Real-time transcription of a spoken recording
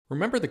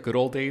Remember the good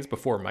old days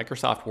before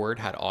Microsoft Word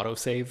had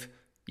autosave?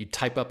 You'd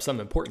type up some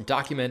important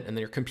document and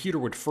then your computer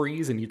would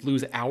freeze and you'd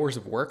lose hours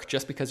of work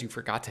just because you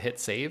forgot to hit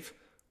save?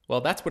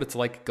 Well, that's what it's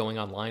like going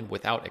online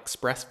without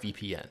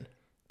ExpressVPN.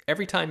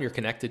 Every time you're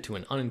connected to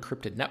an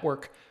unencrypted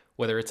network,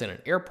 whether it's in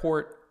an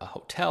airport, a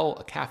hotel,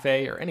 a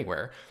cafe, or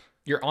anywhere,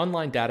 your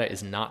online data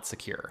is not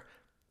secure.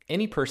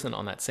 Any person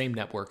on that same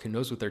network who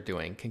knows what they're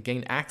doing can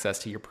gain access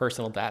to your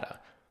personal data.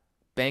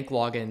 Bank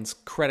logins,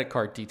 credit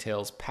card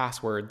details,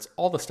 passwords,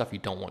 all the stuff you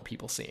don't want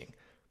people seeing.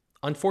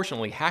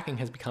 Unfortunately, hacking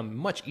has become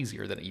much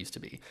easier than it used to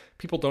be.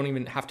 People don't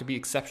even have to be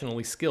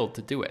exceptionally skilled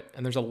to do it,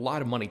 and there's a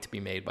lot of money to be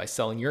made by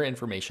selling your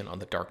information on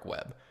the dark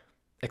web.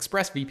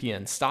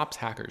 ExpressVPN stops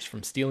hackers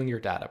from stealing your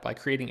data by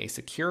creating a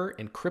secure,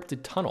 encrypted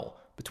tunnel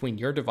between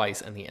your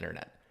device and the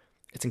internet.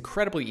 It's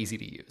incredibly easy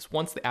to use.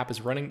 Once the app is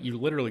running, you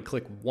literally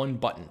click one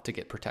button to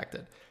get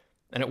protected.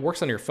 And it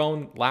works on your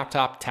phone,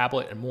 laptop,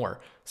 tablet, and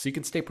more, so you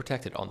can stay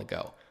protected on the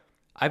go.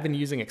 I've been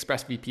using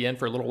ExpressVPN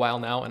for a little while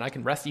now, and I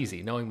can rest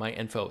easy knowing my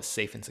info is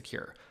safe and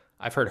secure.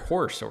 I've heard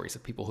horror stories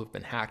of people who've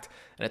been hacked,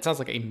 and it sounds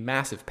like a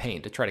massive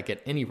pain to try to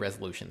get any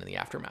resolution in the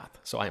aftermath,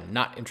 so I am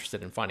not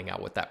interested in finding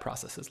out what that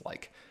process is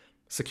like.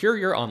 Secure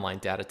your online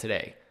data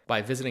today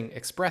by visiting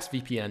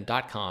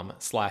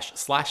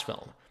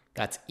expressvpn.com/film.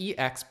 That's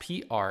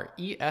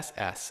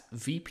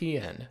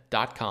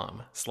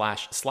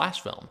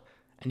expressvpn.com//film,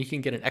 and you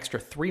can get an extra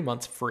 3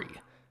 months free.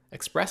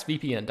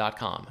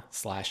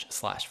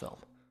 expressvpn.com//film.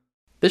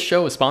 This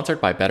show is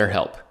sponsored by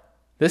BetterHelp.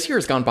 This year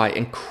has gone by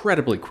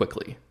incredibly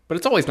quickly, but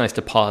it's always nice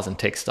to pause and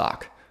take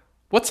stock.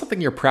 What's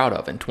something you're proud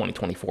of in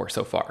 2024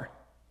 so far?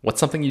 What's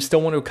something you still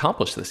want to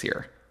accomplish this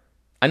year?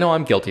 I know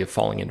I'm guilty of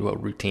falling into a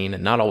routine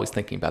and not always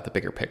thinking about the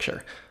bigger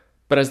picture.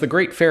 But as the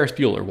great Ferris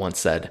Bueller once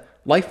said,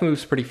 life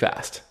moves pretty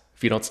fast.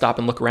 If you don't stop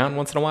and look around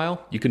once in a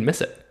while, you can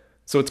miss it.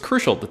 So it's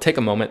crucial to take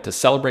a moment to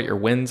celebrate your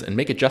wins and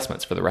make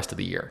adjustments for the rest of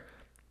the year.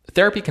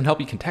 Therapy can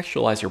help you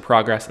contextualize your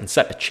progress and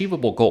set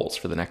achievable goals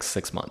for the next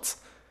 6 months.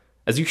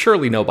 As you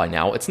surely know by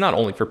now, it's not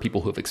only for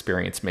people who have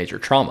experienced major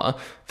trauma.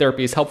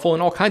 Therapy is helpful in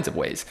all kinds of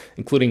ways,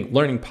 including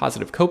learning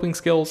positive coping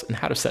skills and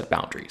how to set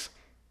boundaries.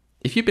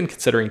 If you've been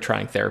considering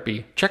trying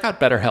therapy, check out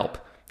BetterHelp.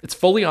 It's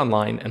fully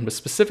online and was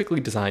specifically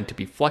designed to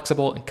be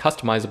flexible and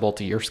customizable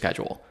to your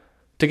schedule.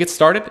 To get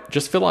started,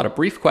 just fill out a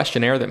brief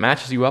questionnaire that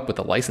matches you up with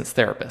a licensed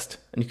therapist,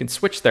 and you can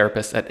switch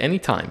therapists at any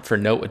time for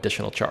no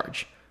additional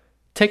charge.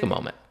 Take a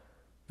moment.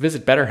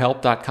 Visit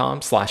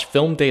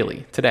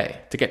betterhelp.com/filmdaily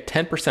today to get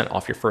 10%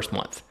 off your first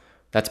month.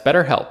 That's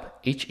BetterHelp,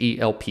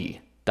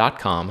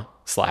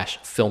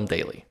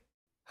 HELP.com/filmdaily.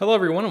 Hello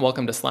everyone and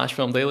welcome to Slash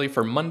Film Daily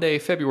for Monday,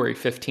 February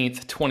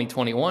 15th,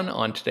 2021.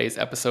 On today's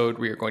episode,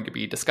 we are going to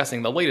be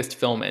discussing the latest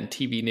film and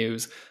TV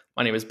news.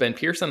 My name is Ben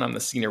Pearson. I'm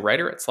the senior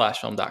writer at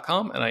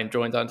slashfilm.com, and I am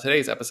joined on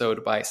today's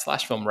episode by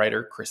Slash Film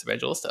writer Chris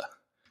Evangelista.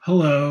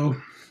 Hello.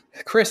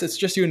 Chris, it's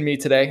just you and me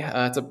today.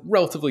 It's a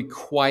relatively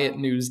quiet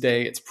news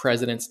day. It's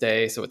President's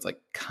Day, so it's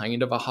like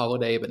kind of a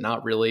holiday, but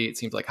not really. It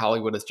seems like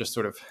Hollywood is just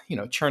sort of,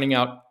 churning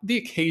out the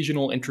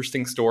occasional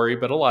interesting story,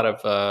 but a lot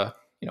of,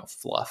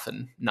 fluff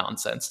and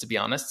nonsense, to be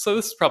honest. So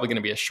this is probably going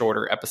to be a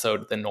shorter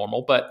episode than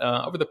normal, but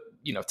over the,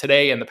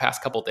 today and the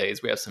past couple of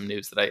days, we have some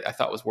news that I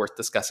thought was worth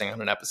discussing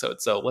on an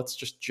episode. So let's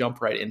just jump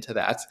right into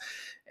that.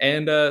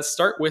 And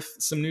start with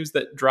some news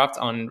that dropped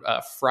on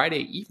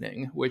Friday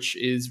evening, which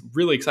is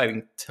really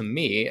exciting to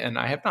me. And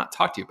I have not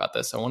talked to you about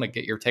this, so I want to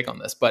get your take on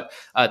this. But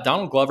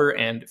Donald Glover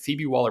and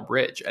Phoebe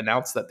Waller-Bridge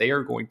announced that they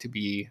are going to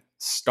be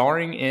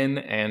starring in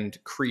and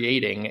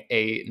creating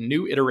a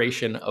new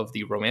iteration of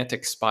the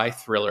romantic spy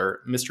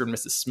thriller Mr. and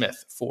Mrs.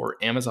 Smith for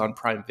Amazon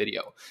Prime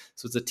Video.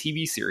 So it's a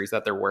TV series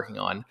that they're working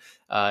on.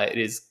 It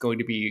is going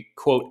to be,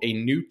 quote, a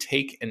new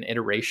take and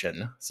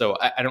iteration. So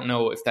I don't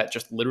know if that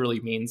just literally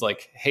means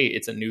like, hey,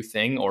 it's a new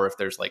thing, or if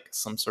there's like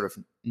some sort of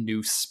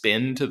new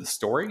spin to the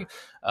story.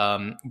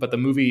 But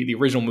the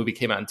original movie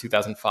came out in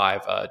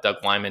 2005. Doug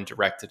Liman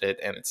directed it,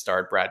 and it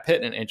starred Brad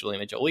Pitt and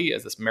Angelina Jolie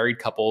as this married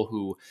couple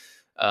who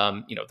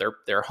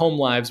their home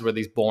lives were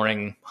these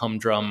boring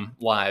humdrum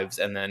lives.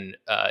 And then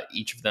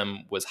each of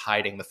them was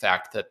hiding the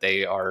fact that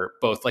they are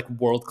both like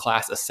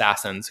world-class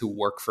assassins who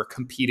work for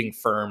competing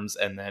firms.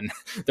 And then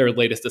their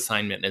latest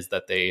assignment is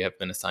that they have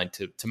been assigned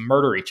to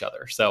murder each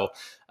other. So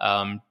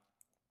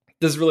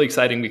this is really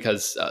exciting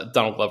because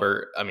Donald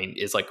Glover,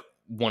 is like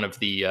one of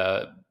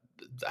the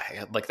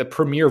the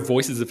premier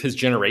voices of his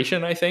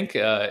generation, I think,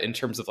 in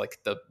terms of like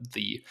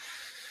the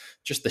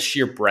just the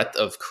sheer breadth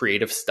of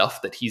creative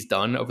stuff that he's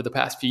done over the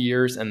past few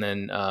years. And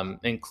then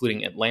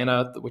including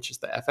Atlanta, which is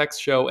the FX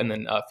show. And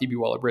then Phoebe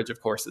Waller-Bridge,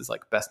 of course, is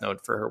like best known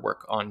for her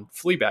work on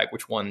Fleabag,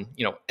 which won,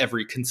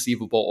 every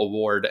conceivable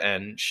award.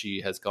 And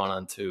she has gone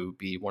on to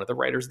be one of the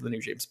writers of the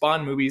new James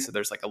Bond movie. So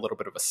there's like a little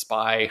bit of a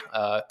spy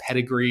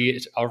pedigree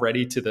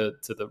already to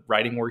the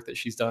writing work that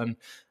she's done.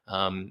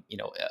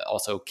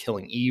 Also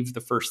Killing Eve,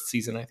 the first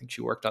season, I think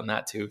she worked on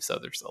that too. So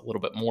there's a little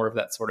bit more of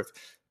that sort of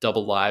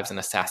double lives and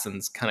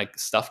assassins kind of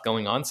stuff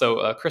going on.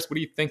 So Chris, what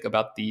do you think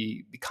about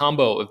the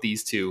combo of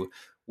these two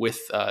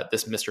with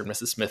this Mr. and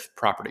Mrs. Smith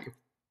property?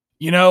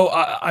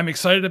 I'm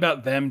excited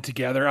about them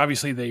together.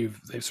 Obviously, they've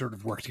sort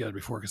of worked together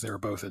before because they were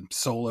both in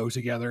Solo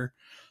together,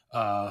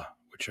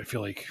 which I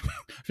feel like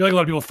a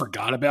lot of people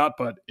forgot about,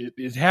 but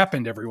it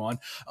happened. Everyone.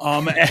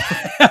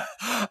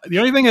 The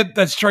only thing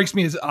that strikes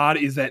me as odd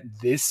is that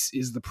this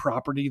is the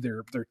property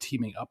they're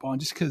teaming up on,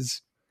 just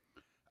because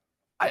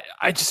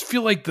I just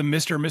feel like the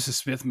Mr. and Mrs.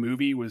 Smith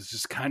movie was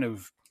just kind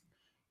of.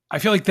 I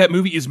feel like that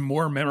movie is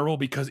more memorable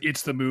because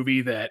it's the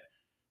movie that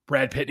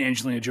Brad Pitt and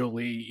Angelina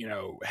Jolie,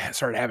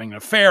 started having an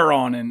affair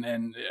on,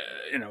 and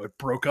it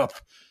broke up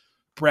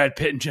Brad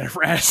Pitt and Jennifer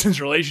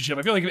Aniston's relationship.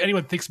 I feel like if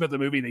anyone thinks about the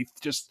movie, they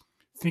just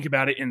think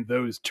about it in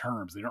those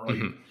terms. They don't really.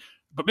 Mm-hmm.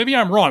 But maybe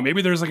I'm wrong.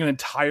 Maybe there's like an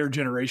entire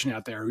generation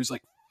out there who's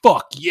like,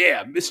 "Fuck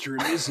yeah, Mr.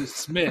 and Mrs.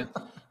 Smith."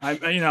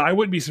 I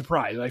wouldn't be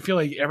surprised. I feel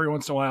like every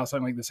once in a while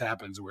something like this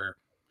happens where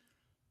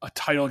a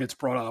title gets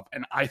brought up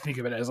and I think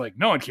of it as like,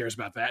 no one cares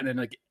about that. And then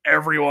like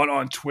everyone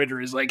on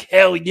Twitter is like,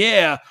 hell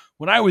yeah.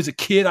 When I was a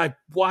kid, I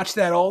watched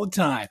that all the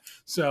time.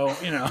 So,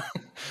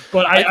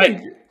 but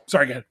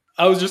sorry, go ahead.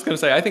 I was just going to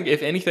say, I think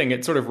if anything,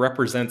 it sort of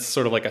represents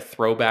sort of like a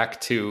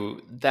throwback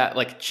to that,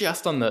 like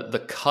just on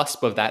the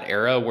cusp of that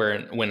era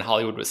when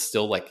Hollywood was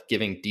still like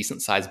giving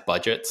decent sized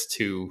budgets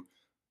to,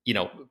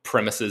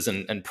 premises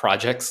and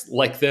projects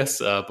like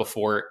this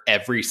before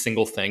every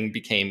single thing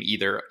became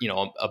either,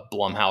 a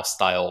Blumhouse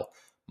style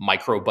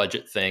micro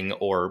budget thing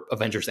or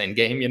Avengers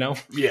Endgame,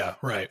 Yeah,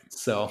 right.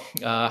 So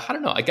I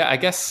don't know. I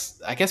guess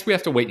we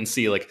have to wait and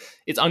see. Like,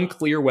 it's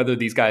unclear whether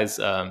these guys,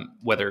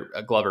 whether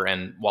Glover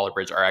and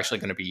Waller-Bridge are actually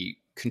going to be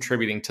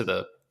contributing to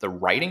the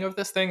writing of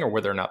this thing, or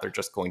whether or not they're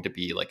just going to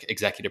be like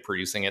executive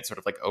producing it, sort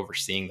of like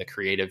overseeing the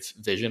creative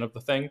vision of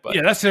the thing. But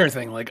yeah, that's the other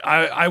thing. Like,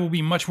 I will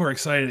be much more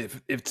excited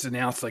if it's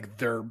announced like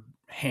they're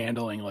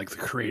handling like the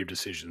creative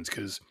decisions,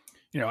 because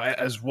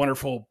as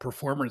wonderful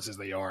performers as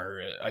they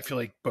are, I feel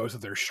like both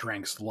of their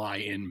strengths lie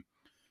in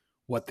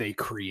what they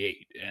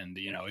create. And,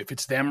 if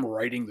it's them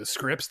writing the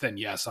scripts, then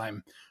yes,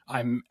 I'm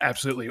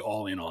absolutely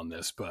all in on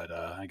this, but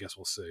I guess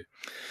we'll see.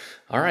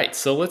 All right.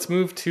 So let's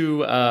move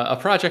to a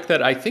project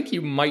that I think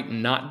you might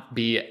not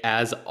be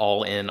as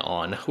all in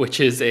on, which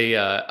is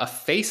a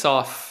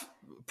Face-Off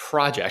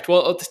project.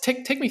 Well,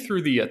 take me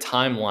through the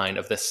timeline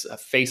of this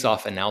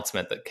Face-Off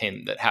announcement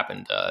that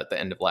happened at the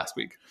end of last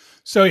week.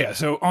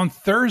 So on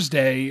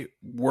Thursday,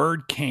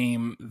 word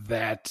came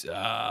that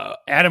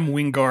Adam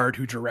Wingard,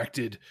 who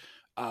directed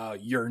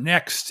You're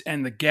Next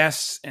and The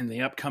Guests and the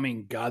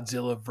upcoming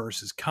Godzilla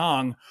vs.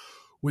 Kong,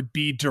 would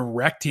be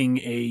directing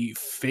a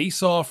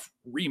Face-Off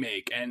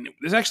remake. And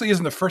this actually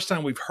isn't the first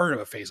time we've heard of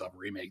a Face-Off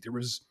remake. It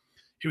was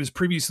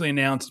previously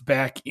announced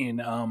back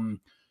in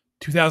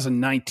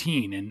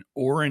 2019, and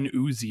Oren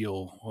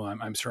Uziel, well,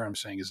 I'm sorry I'm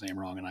saying his name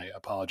wrong and I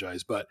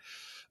apologize, but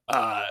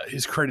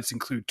his credits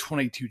include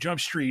 22 Jump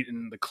Street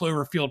and the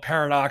Cloverfield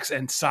Paradox,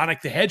 and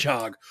Sonic the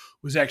Hedgehog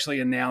was actually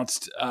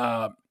announced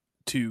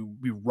to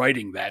be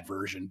writing that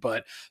version,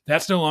 but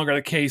that's no longer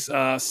the case.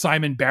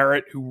 Simon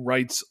Barrett, who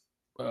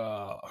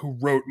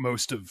wrote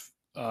most of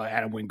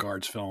Adam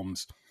Wingard's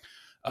films,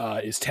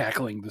 is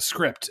tackling the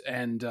script.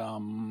 And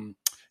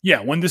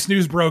when this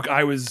news broke,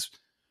 I was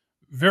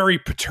very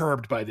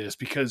perturbed by this,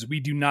 because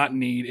we do not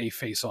need a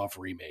Face-Off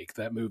remake.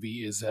 That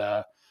movie is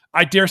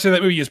I dare say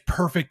that movie is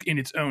perfect in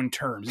its own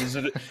terms. Is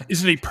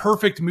it a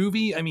perfect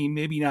movie? I mean,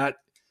 maybe not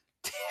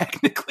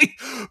technically,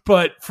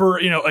 but for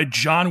a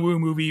John Woo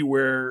movie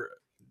where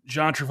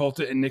John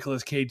Travolta and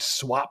Nicolas Cage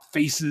swap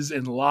faces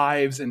and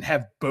lives and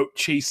have boat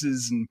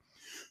chases and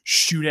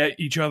shoot at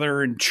each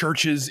other in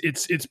churches,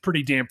 it's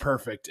pretty damn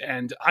perfect.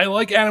 And I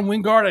like Adam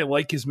Wingard. I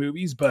like his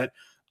movies, but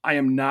I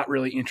am not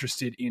really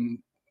interested in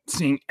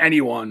seeing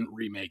anyone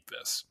remake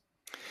this.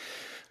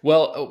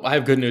 Well, I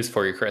have good news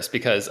for you, Chris,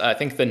 because I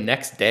think the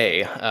next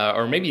day,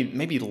 or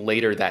maybe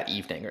later that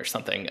evening or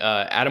something,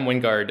 Adam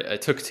Wingard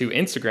took to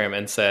Instagram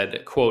and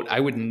said, quote, "I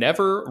would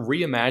never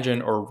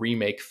reimagine or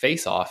remake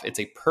Face-Off. It's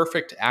a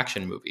perfect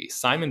action movie.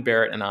 Simon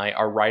Barrett and I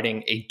are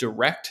writing a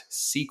direct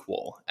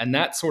sequel." And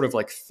that sort of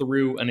like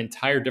threw an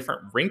entire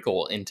different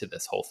wrinkle into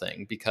this whole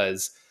thing,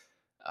 because,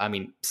 I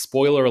mean,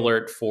 spoiler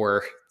alert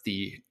for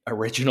the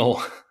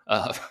original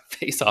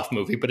Face-Off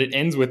movie, but it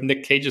ends with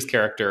Nick Cage's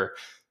character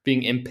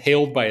being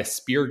impaled by a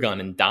spear gun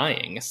and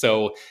dying.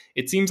 So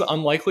it seems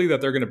unlikely that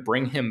they're going to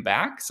bring him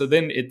back. So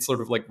then it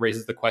sort of like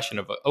raises the question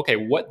of, okay,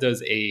 what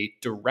does a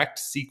direct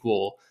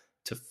sequel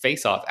to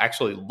Face-Off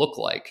actually look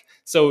like?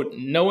 So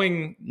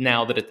knowing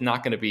now that it's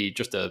not going to be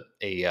just a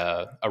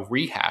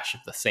rehash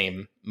of the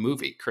same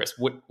movie, Chris,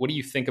 what do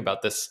you think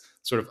about this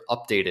sort of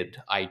updated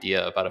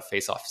idea about a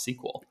Face-Off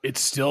sequel? It's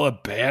still a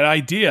bad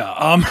idea.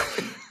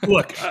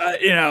 Look,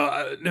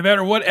 no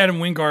matter what Adam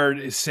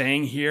Wingard is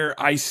saying here,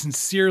 I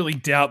sincerely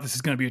doubt this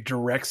is going to be a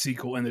direct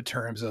sequel in the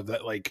terms of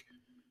that, like,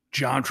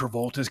 John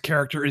Travolta's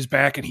character is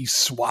back and he's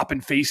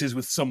swapping faces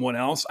with someone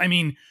else. I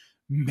mean,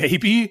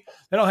 maybe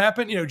that'll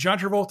happen. John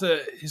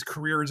Travolta, his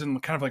career is in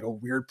kind of like a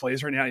weird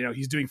place right now.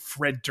 He's doing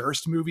Fred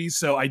Durst movies,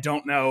 so I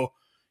don't know.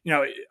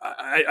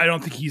 I don't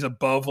think he's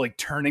above like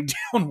turning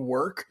down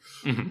work,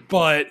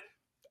 but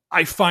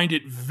I find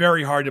it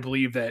very hard to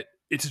believe that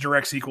it's a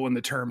direct sequel in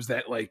the terms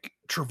that like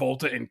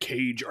Travolta and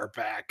Cage are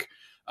back.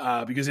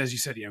 Because as you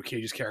said,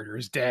 Cage's character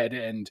is dead,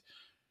 and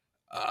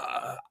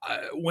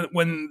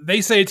when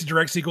they say it's a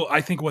direct sequel,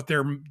 I think what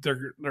they're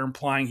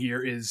implying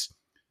here is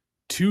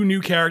two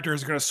new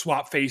characters are going to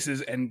swap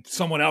faces, and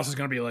someone else is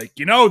going to be like,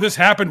 this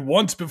happened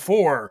once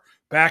before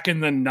back in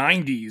the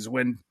 90s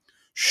when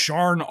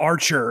Shawn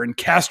Archer and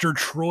Castor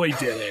Troy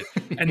did it,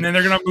 and then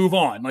they're going to move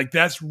on. Like,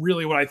 that's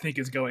really what I think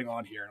is going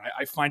on here. And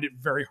I find it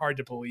very hard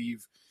to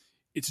believe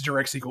it's a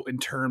direct sequel in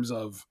terms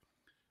of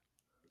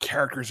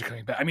characters are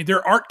coming back. I mean,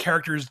 there aren't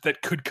characters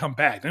that could come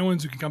back. The only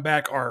ones who can come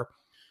back are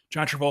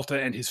John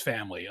Travolta and his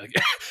family. Like,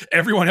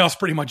 everyone else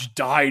pretty much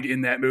died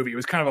in that movie. It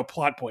was kind of a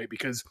plot point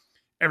because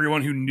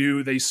everyone who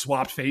knew they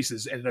swapped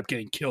faces ended up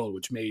getting killed,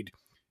 which made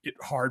it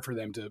hard for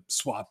them to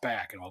swap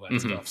back and all that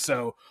stuff.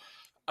 So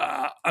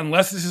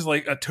unless this is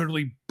like a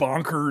totally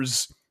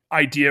bonkers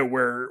idea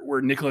where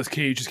Nicolas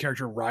Cage's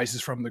character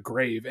rises from the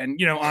grave, and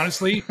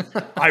honestly,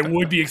 I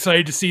would be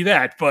excited to see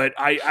that, but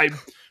I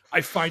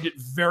find it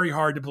very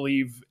hard to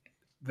believe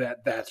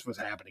that that's what's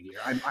happening here.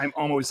 I'm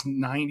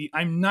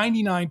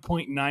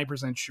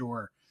 99.9%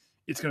 sure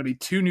it's going to be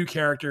two new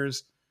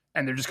characters,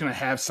 and they're just going to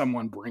have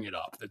someone bring it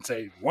up and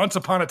say, once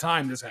upon a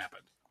time this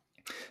happened.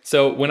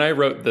 So when I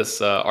wrote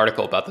this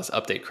article about this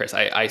update, Chris,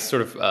 I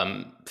sort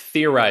of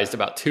theorized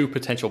about two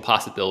potential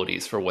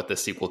possibilities for what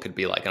this sequel could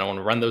be like. And I want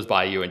to run those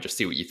by you and just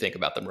see what you think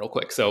about them real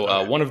quick.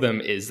 So one of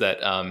them is that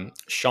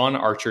Shawn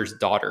Archer's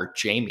daughter,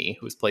 Jamie,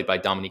 who was played by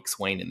Dominique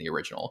Swain in the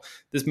original,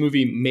 this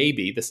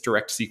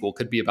direct sequel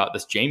could be about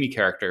this Jamie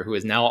character who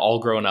is now all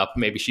grown up.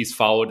 Maybe she's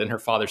followed in her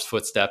father's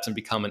footsteps and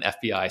become an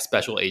FBI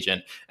special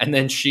agent. And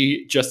then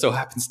she just so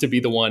happens to be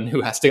the one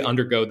who has to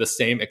undergo the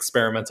same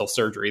experimental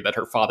surgery that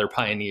her father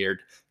pioneered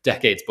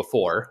decades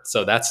before.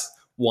 So that's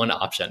one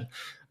option.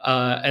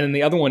 And then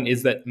the other one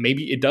is that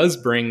maybe it does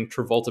bring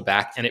Travolta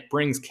back, and it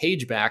brings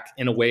Cage back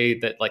in a way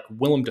that like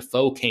Willem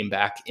Dafoe came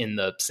back in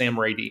the Sam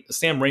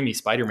Raimi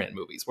Spider-Man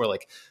movies, where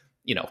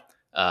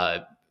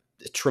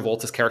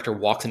Travolta's character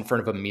walks in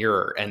front of a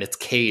mirror and it's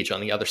Cage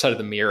on the other side of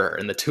the mirror,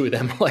 and the two of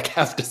them like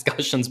have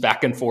discussions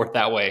back and forth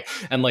that way.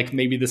 And like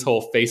maybe this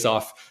whole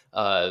face-off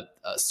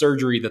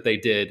surgery that they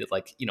did,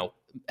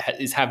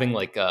 is having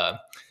like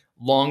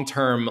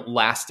long-term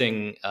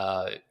lasting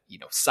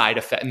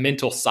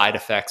mental side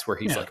effects where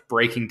he's like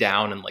breaking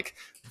down, and like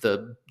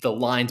the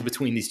lines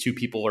between these two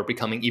people are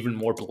becoming even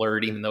more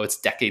blurred, even though it's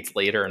decades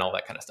later and all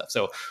that kind of stuff.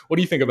 So what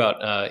do you think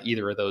about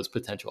either of those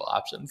potential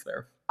options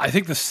there? I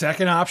think the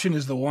second option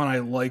is the one I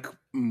like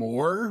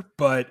more,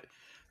 but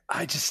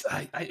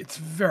it's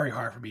very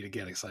hard for me to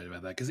get excited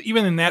about that, because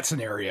even in that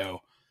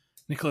scenario,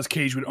 Nicolas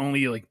Cage would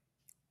only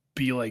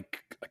be like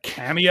a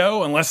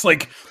cameo, unless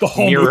like the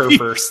whole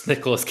Mirrorverse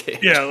Nicolas Cage.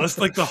 Yeah, unless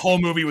like the whole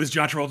movie was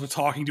John Travolta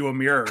talking to a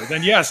mirror,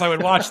 then yes, I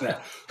would watch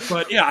that.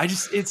 But yeah,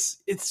 it's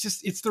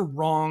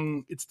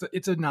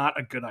not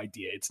a good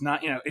idea. It's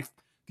not, if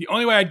the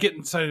only way I'd get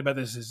excited about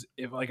this is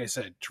if, like I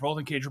said, Travolta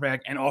and Cage are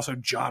back, and also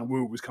John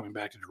Woo was coming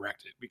back to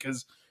direct it,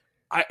 because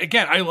I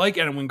like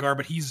Adam Wingard,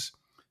 but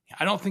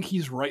I don't think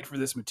he's right for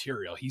this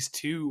material. He's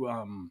too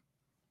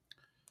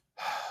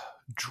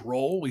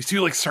droll. He's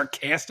too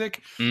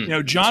sarcastic.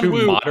 John too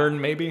Woo, modern,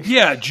 maybe.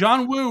 Yeah,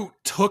 John Woo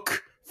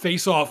took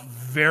Face Off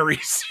very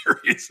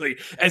seriously,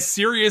 as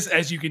serious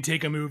as you can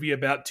take a movie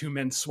about two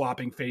men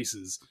swapping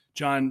faces.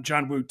 John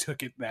Woo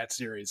took it that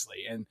seriously,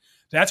 and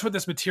that's what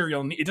this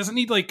material. It doesn't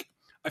need I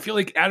feel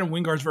like Adam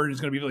Wingard's version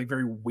is going to be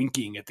very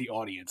winking at the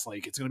audience.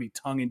 Like, it's going to be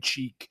tongue in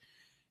cheek,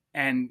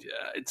 and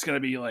it's going to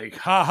be like,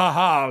 ha ha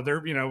ha.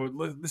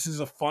 This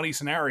is a funny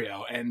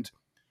scenario, and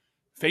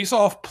Face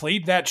Off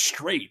played that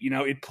straight.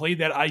 It played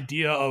that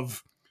idea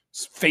of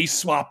face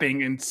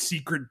swapping and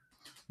secret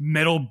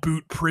metal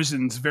boot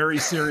prisons very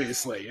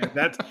seriously. And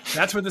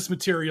that's what this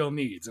material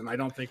needs. And I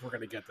don't think we're going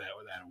to get that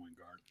with Adam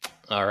Wingard.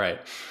 All right.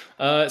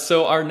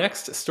 So our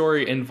next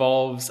story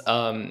involves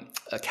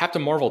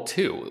Captain Marvel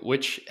 2,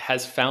 which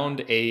has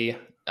found an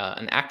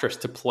actress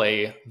to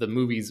play the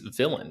movie's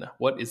villain.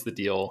 What is the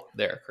deal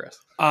there, Chris?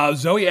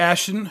 Zoe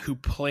Ashton, who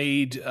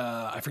played,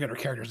 I forget her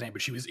character's name,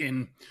 but she was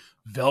in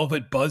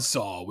Velvet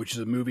Buzzsaw, which is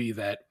a movie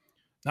that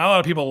not a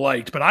lot of people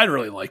liked, but I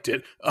really liked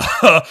it,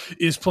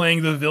 is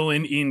playing the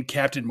villain in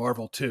Captain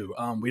Marvel 2.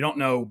 We don't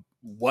know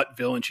what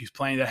villain she's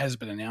playing. That hasn't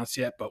been announced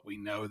yet, but we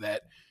know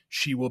that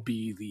she will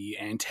be the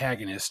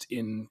antagonist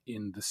in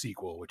the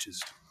sequel, which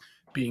is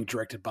being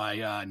directed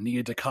by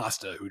Nia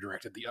DaCosta, who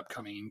directed the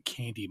upcoming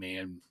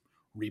Candyman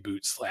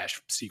reboot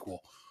 /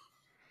 sequel.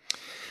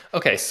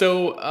 Okay,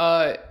 so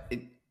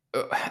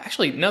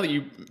actually, now that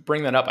you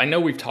bring that up, I know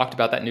we've talked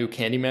about that new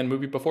Candyman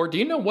movie before. Do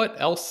you know what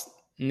else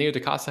Nia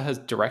DaCosta has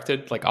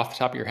directed, off the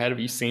top of your head? Have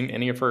you seen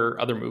any of her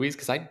other movies?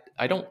 Because I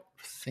don't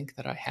think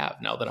that I have,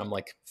 now that I'm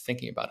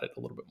thinking about it a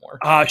little bit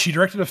more. She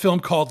directed a film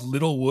called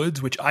Little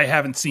Woods, which I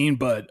haven't seen,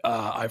 but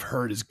I've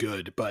heard is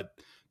good. But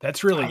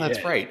that's really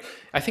that's right.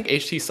 I think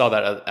HT saw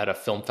that at a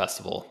film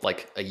festival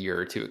a year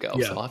or two ago.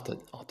 Yeah. So I'll have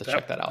to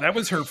check that out. That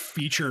was her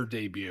feature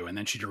debut, and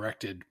then she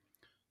directed,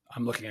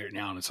 I'm looking at it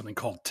now, and it's something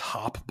called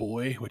Top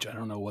Boy, which I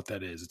don't know what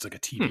that is. It's like a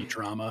TV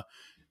drama.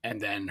 And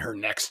then her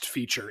next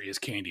feature is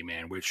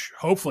Candyman, which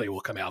hopefully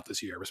will come out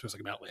this year. It was supposed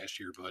to come out last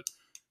year, but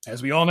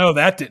as we all know,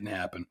 that didn't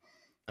happen.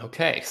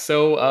 Okay,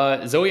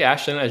 so Zoe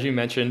Ashton, as you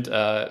mentioned,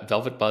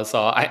 Velvet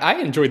Buzzsaw. I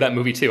enjoyed that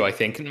movie too. I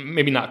think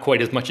maybe not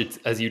quite as much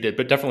as you did,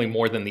 but definitely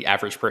more than the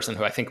average person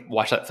who I think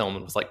watched that film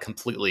and was like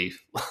completely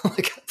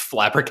like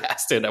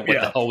flabbergasted at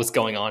what the hell was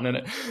going on in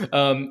it.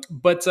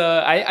 But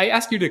I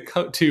asked you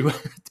to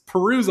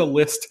peruse a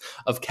list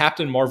of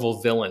Captain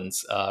Marvel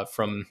villains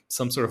from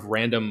some sort of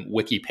random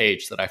wiki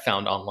page that I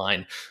found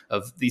online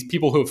of these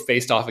people who have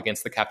faced off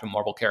against the Captain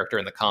Marvel character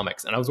in the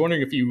comics. And I was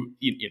wondering if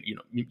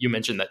you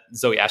mentioned that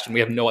Zoe Ashton, we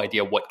have no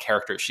idea what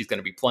character she's going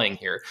to be playing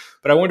here,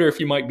 but I wonder if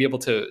you might be able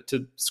to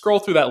scroll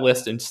through that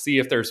list and see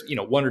if there's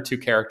one or two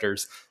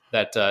characters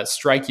that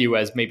strike you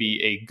as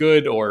maybe a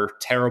good or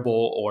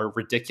terrible or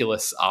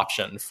ridiculous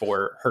option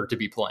for her to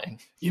be playing.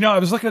 I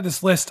was looking at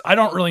this list. I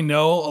don't really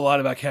know a lot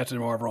about Captain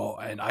Marvel,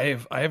 and I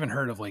haven't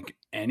heard of like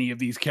any of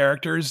these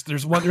characters.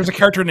 There's a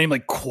character named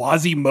like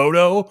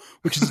Quasimodo,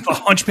 which is the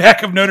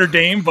Hunchback of Notre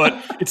Dame, but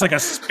it's like a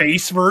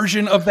space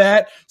version of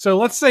that. So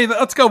let's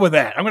go with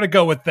that. I'm going to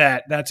go with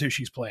that. That's who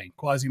she's playing,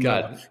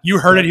 Quasimodo. God. You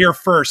heard it here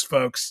first,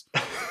 folks.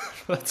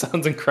 That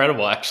sounds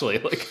incredible, actually.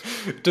 Like,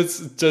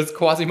 does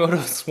Quasimodo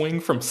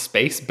swing from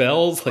space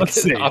bells? Like, let's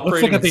see. Let's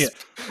look at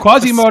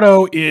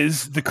Quasimodo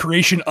is the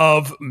creation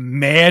of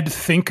Mad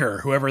Thinker,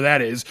 whoever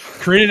that is,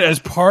 created as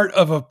part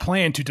of a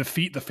plan to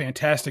defeat the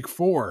Fantastic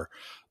Four.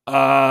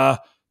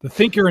 The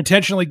Thinker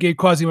intentionally gave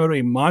Quasimodo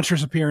a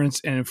monstrous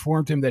appearance and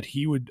informed him that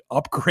he would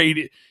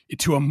upgrade it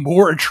to a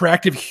more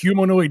attractive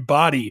humanoid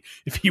body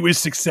if he was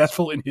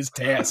successful in his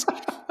task.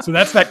 So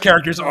that's that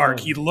character's arc.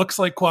 He looks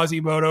like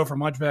Quasimodo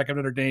from Hunchback of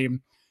Notre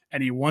Dame,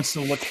 and he wants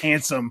to look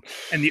handsome.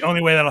 And the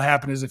only way that'll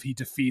happen is if he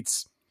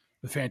defeats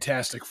the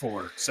Fantastic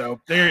Four. So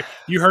there,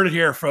 you heard it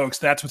here, folks.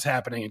 That's what's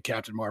happening in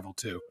Captain Marvel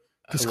 2.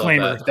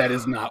 Disclaimer, that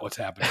is not what's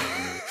happening in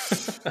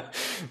the movie.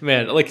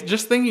 Man, like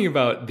just thinking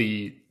about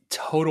the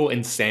total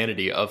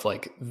insanity of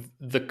like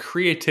the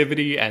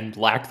creativity and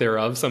lack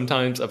thereof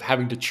sometimes of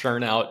having to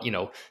churn out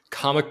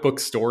comic book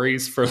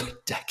stories for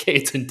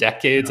decades and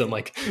decades, and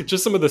like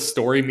just some of the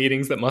story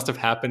meetings that must have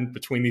happened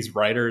between these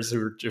writers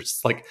who are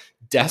just like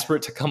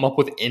desperate to come up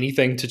with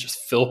anything to just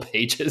fill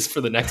pages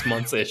for the next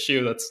month's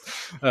issue. That's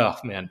oh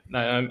man,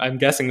 I'm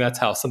guessing that's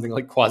how something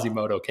like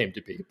Quasimodo came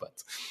to be.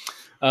 But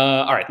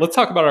all right, let's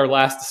talk about our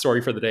last story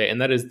for the day,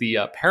 and that is the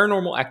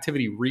Paranormal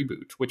Activity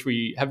reboot, which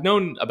we have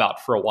known about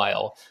for a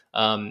while.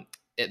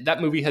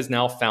 That movie has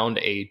now found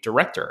a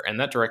director, and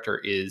that director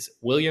is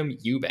William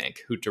Eubank,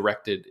 who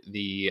directed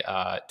the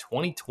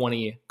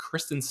 2020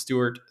 Kristen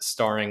Stewart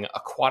starring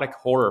aquatic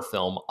horror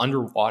film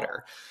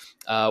Underwater.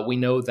 We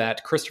know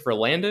that Christopher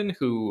Landon,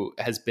 who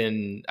has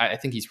been, I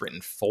think he's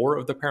written 4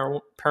 of the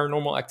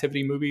Paranormal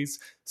Activity movies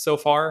so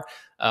far,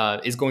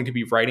 is going to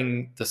be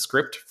writing the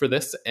script for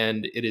this,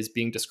 and it is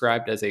being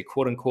described as a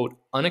quote-unquote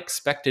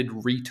unexpected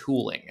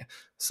retooling.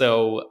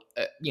 So,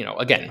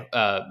 again,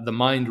 the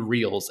mind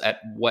reels at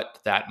what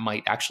that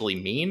might actually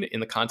mean in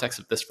the context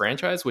of this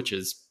franchise, which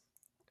is,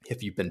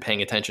 if you've been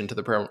paying attention to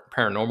the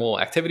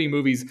Paranormal Activity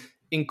movies,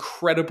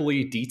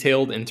 incredibly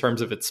detailed in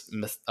terms of its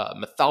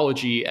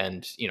mythology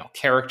and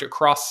character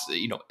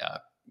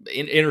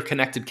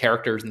interconnected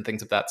characters and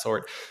things of that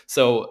sort.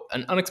 So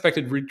an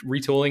unexpected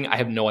retooling, I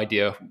have no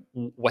idea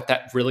what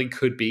that really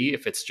could be.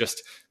 If it's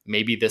just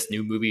maybe this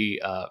new movie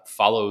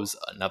follows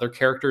another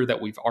character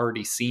that we've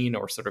already seen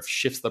or sort of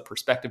shifts the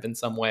perspective in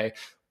some way.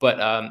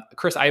 But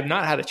Chris, I have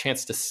not had a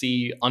chance to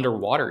see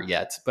Underwater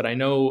yet, but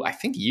I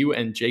think you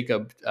and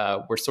Jacob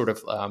were sort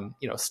of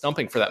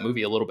stumping for that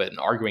movie a little bit and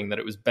arguing that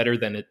it was better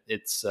than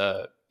it's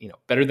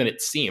better than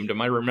it seemed.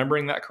 Am I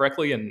remembering that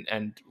correctly?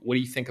 And what do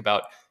you think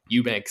about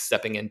Eubank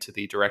stepping into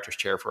the director's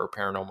chair for a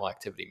Paranormal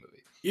Activity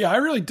movie? Yeah, I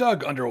really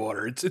dug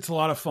Underwater. It's a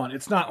lot of fun.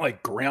 It's not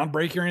like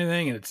groundbreaking or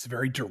anything, and it's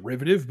very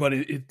derivative, but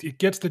it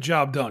gets the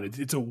job done.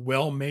 It's a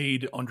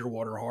well-made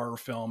underwater horror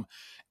film.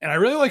 And I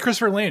really like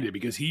Christopher Landon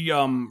because he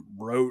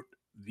wrote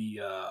the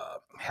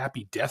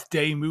Happy Death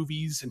Day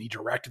movies, and he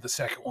directed the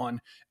second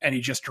one, and he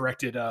just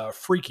directed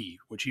Freaky,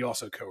 which he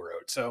also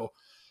co-wrote. So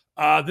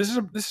this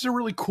is a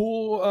really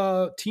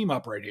cool team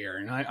up right here,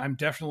 and I'm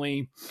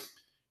definitely,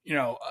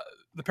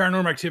 the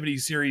Paranormal Activity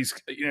series,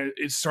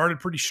 it started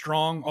pretty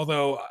strong,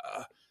 although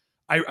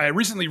I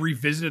recently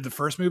revisited the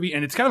first movie,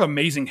 and it's kind of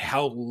amazing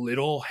how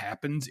little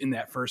happens in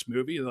that first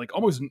movie. Like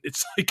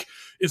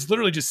it's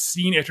literally just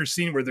scene after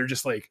scene where they're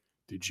just like,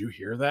 did you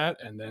hear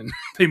that? And then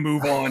they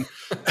move on.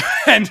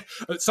 And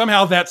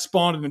somehow that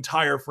spawned an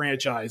entire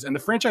franchise, and the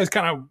franchise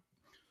kind of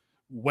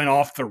went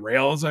off the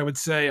rails, I would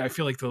say. I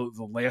feel like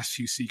the last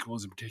few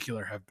sequels in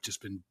particular have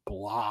just been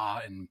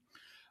blah, and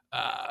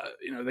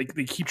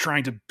they keep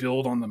trying to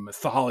build on the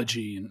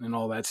mythology and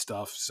all that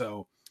stuff.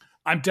 So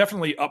I'm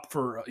definitely up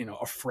for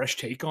a fresh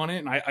take on it,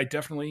 and I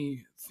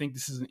definitely think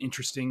this is an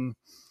interesting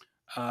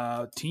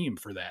team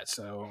for that.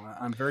 So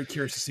I'm very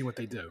curious to see what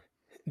they do.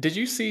 Did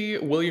you see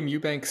William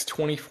Eubank's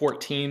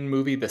 2014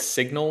 movie The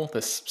Signal,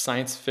 this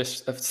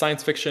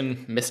science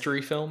fiction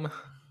mystery film?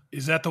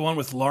 Is that the one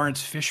with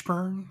Lawrence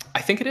Fishburne?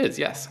 I think it is,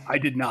 yes. I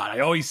did not. I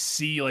always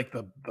see like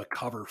the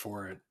cover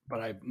for it, but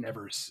I've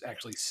never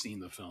actually seen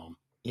the film.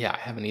 Yeah, I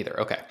haven't either.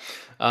 Okay.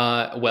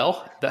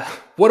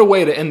 What a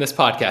way to end this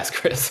podcast,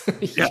 Chris.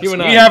 Yes, we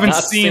haven't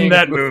seen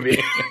that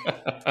movie.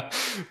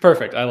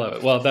 Perfect. I love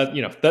it. Well,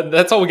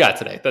 that's all we got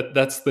today.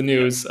 That's the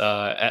news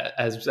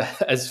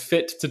as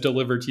fit to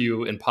deliver to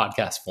you in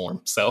podcast form.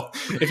 So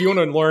if you want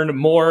to learn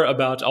more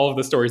about all of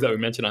the stories that we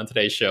mentioned on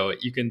today's show,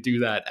 you can do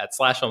that at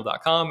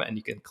slashfilm.com, and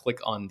you can click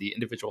on the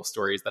individual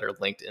stories that are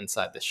linked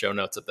inside the show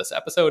notes of this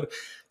episode.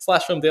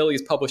 Slash Film Daily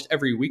is published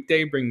every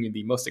weekday, bringing you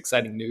the most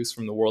exciting news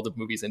from the world of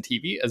movies and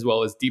TV, as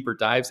well as deeper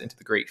dives into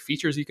the great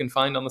features you can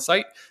find on the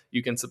site.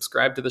 You can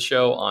subscribe to the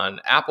show on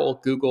Apple,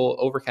 Google,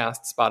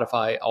 Overcast,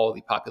 Spotify, all of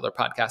the popular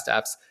podcast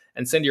apps,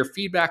 and send your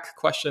feedback,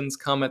 questions,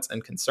 comments,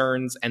 and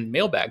concerns, and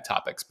mailbag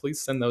topics. Please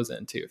send those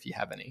in too if you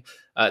have any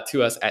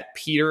to us at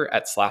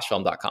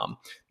peter@slashfilm.com.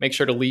 Make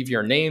sure to leave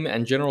your name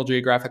and general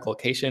geographic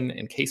location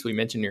in case we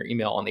mention your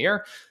email on the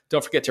air.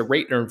 Don't forget to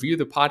rate and review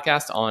the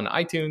podcast on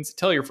iTunes.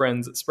 Tell your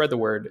friends, spread the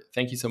word.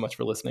 Thank you so much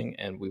for listening,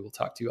 and we will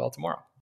talk to you all tomorrow.